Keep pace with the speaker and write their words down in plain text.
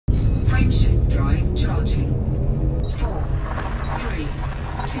Frameshift drive charging. 4, 3, 2, 1.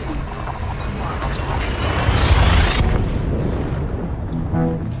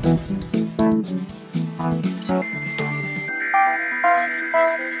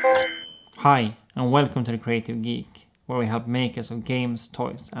 Hi, and welcome to the Creative Geek, where we help makers of games,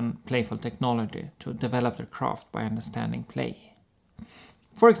 toys, and playful technology to develop their craft by understanding play.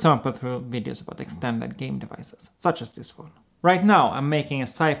 For example, through videos about extended game devices, such as this one. Right now, I'm making a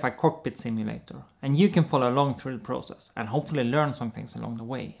sci-fi cockpit simulator, and you can follow along through the process and hopefully learn some things along the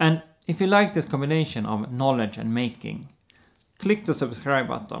way. And if you like this combination of knowledge and making, click the subscribe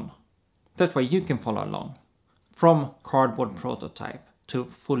button. That way you can follow along, from cardboard prototype to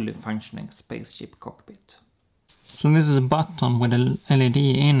fully functioning spaceship cockpit. So this is a button with a LED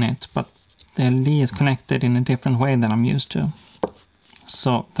in it, but the LED is connected in a different way than I'm used to.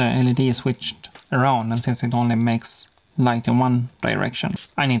 So the LED is switched around, and since it only makes light in one direction,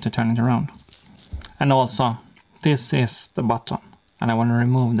 I need to turn it around. And also, this is the button, and I want to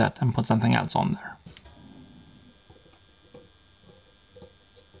remove that and put something else on there.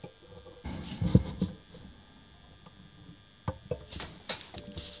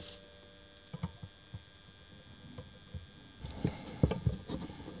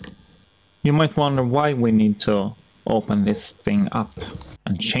 You might wonder why we need to open this thing up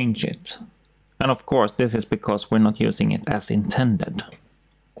and change it. And of course, this is because we're not using it as intended.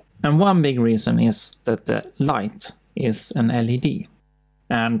 And one big reason is that the light is an LED.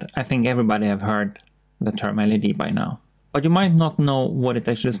 And I think everybody have heard the term LED by now. But you might not know what it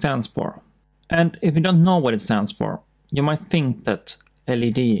actually stands for. And if you don't know what it stands for, you might think that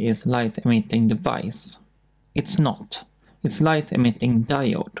LED is light emitting device. It's not. It's light emitting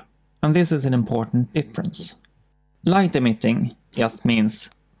diode. And this is an important difference. Light emitting just means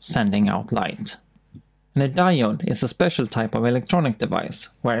sending out light. And a diode is a special type of electronic device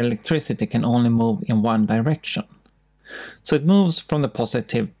where electricity can only move in one direction. So it moves from the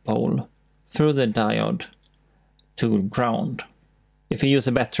positive pole through the diode to ground. If you use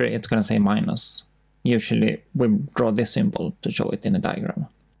a battery, it's going to say minus. Usually we draw this symbol to show it in a diagram.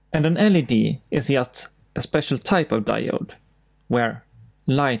 And an LED is just a special type of diode where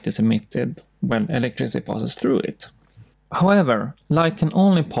light is emitted when electricity passes through it. However, light can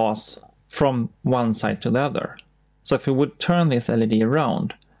only pass from one side to the other. So if you would turn this LED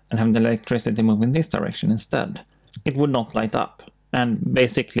around and have the electricity move in this direction instead, it would not light up. And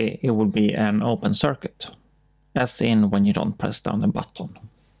basically it would be an open circuit, as in when you don't press down the button.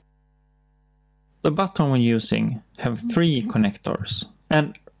 The button we're using have 3 connectors,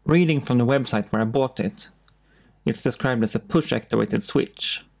 and reading from the website where I bought it, it's described as a push-activated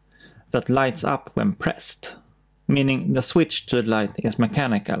switch that lights up when pressed, meaning the switch to the light is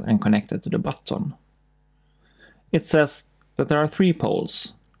mechanical and connected to the button. It says that there are 3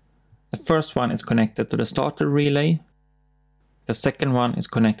 poles. The first one is connected to the starter relay, the second one is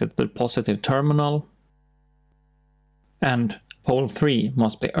connected to the positive terminal, and pole 3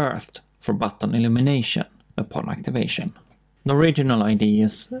 must be earthed for button illumination upon activation. The original idea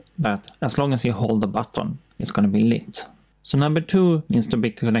is that as long as you hold the button, it's going to be lit. So number 2 needs to be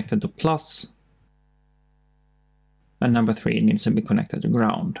connected to plus, and number 3 needs to be connected to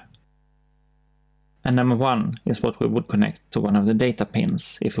ground. And number 1 is what we would connect to one of the data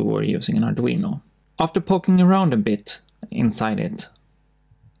pins if we were using an Arduino. After poking around a bit inside it,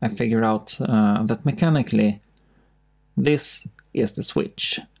 I figured out that mechanically this is the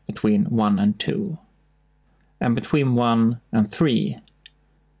switch between 1 and 2. And between 1 and 3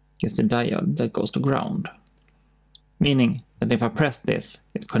 is the diode that goes to ground. Meaning that if I press this,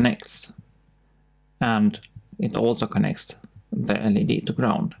 it connects. And it also connects the LED to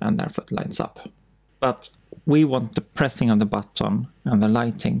ground, and therefore it lights up. But we want the pressing of the button and the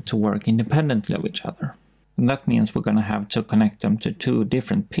lighting to work independently of each other. And that means we're going to have to connect them to 2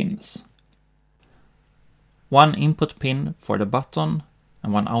 different pins. One input pin for the button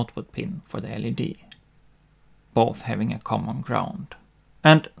and one output pin for the LED. Both having a common ground.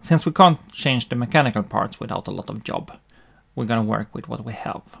 And since we can't change the mechanical parts without a lot of job, we're gonna work with what we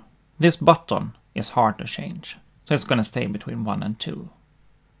have. This button is hard to change, so it's gonna stay between 1 and 2.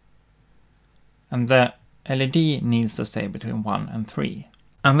 And the LED needs to stay between 1 and 3.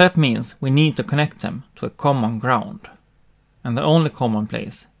 And that means we need to connect them to a common ground. And the only common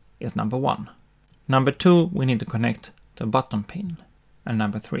place is number 1. Number 2 we need to connect to a button pin. And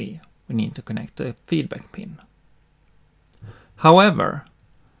number 3 we need to connect to a feedback pin. However,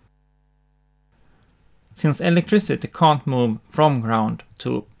 since electricity can't move from ground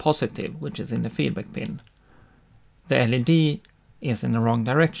to positive, which is in the feedback pin, the LED is in the wrong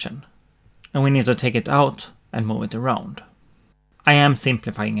direction, and we need to take it out and move it around. I am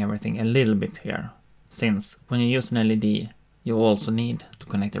simplifying everything a little bit here, since when you use an LED, you also need to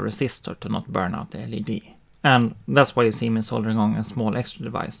connect a resistor to not burn out the LED. And that's why you see me soldering on a small extra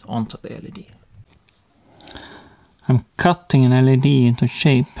device onto the LED. I'm cutting an LED into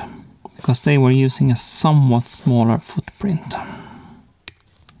shape because they were using a somewhat smaller footprint.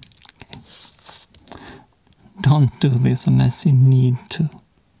 Don't do this unless you need to.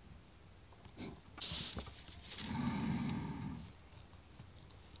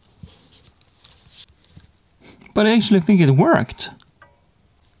 But I actually think it worked.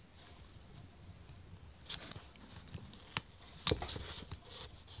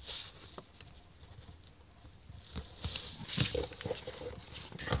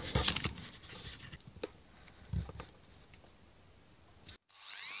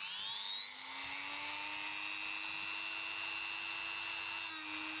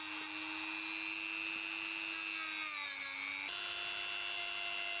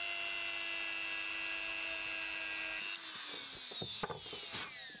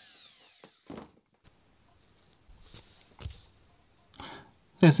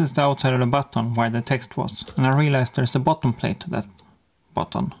 This is the outside of the button where the text was, and I realized there's a bottom plate to that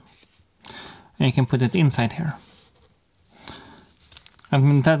button. And you can put it inside here.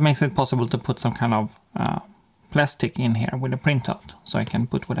 And that makes it possible to put some kind of plastic in here with a printout, so I can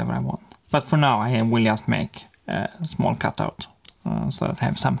put whatever I want. But for now I will just make a small cutout, so that I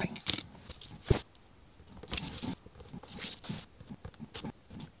have something.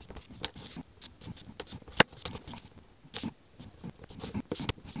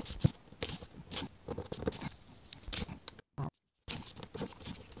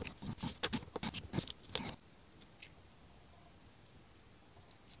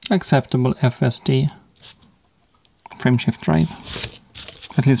 Acceptable FSD frameshift drive,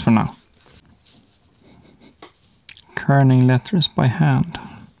 at least for now. Kerning letters by hand.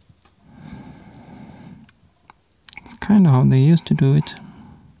 It's kind of how they used to do it.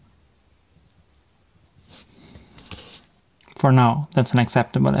 For now, that's an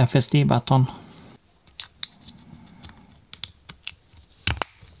acceptable FSD button.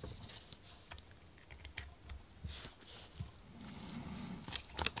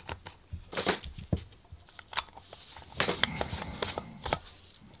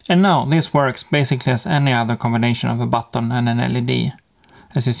 And now this works basically as any other combination of a button and an LED,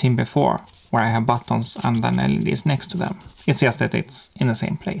 as you've seen before, where I have buttons and then LEDs next to them. It's just that it's in the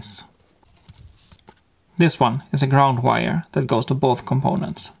same place. This one is a ground wire that goes to both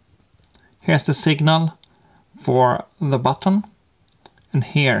components. Here's the signal for the button, and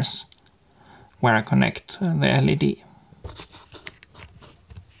here's where I connect the LED.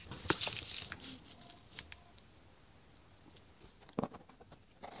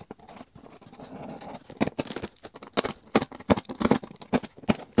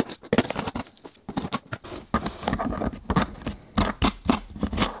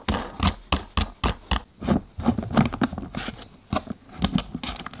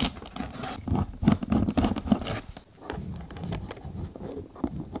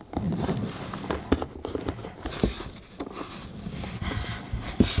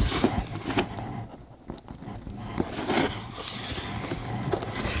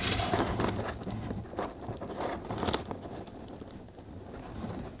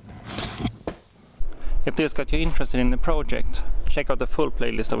 If this got you interested in the project, check out the full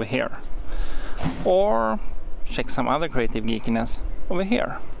playlist over here. Or check some other creative geekiness over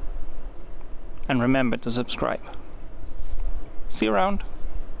here. And remember to subscribe. See you around!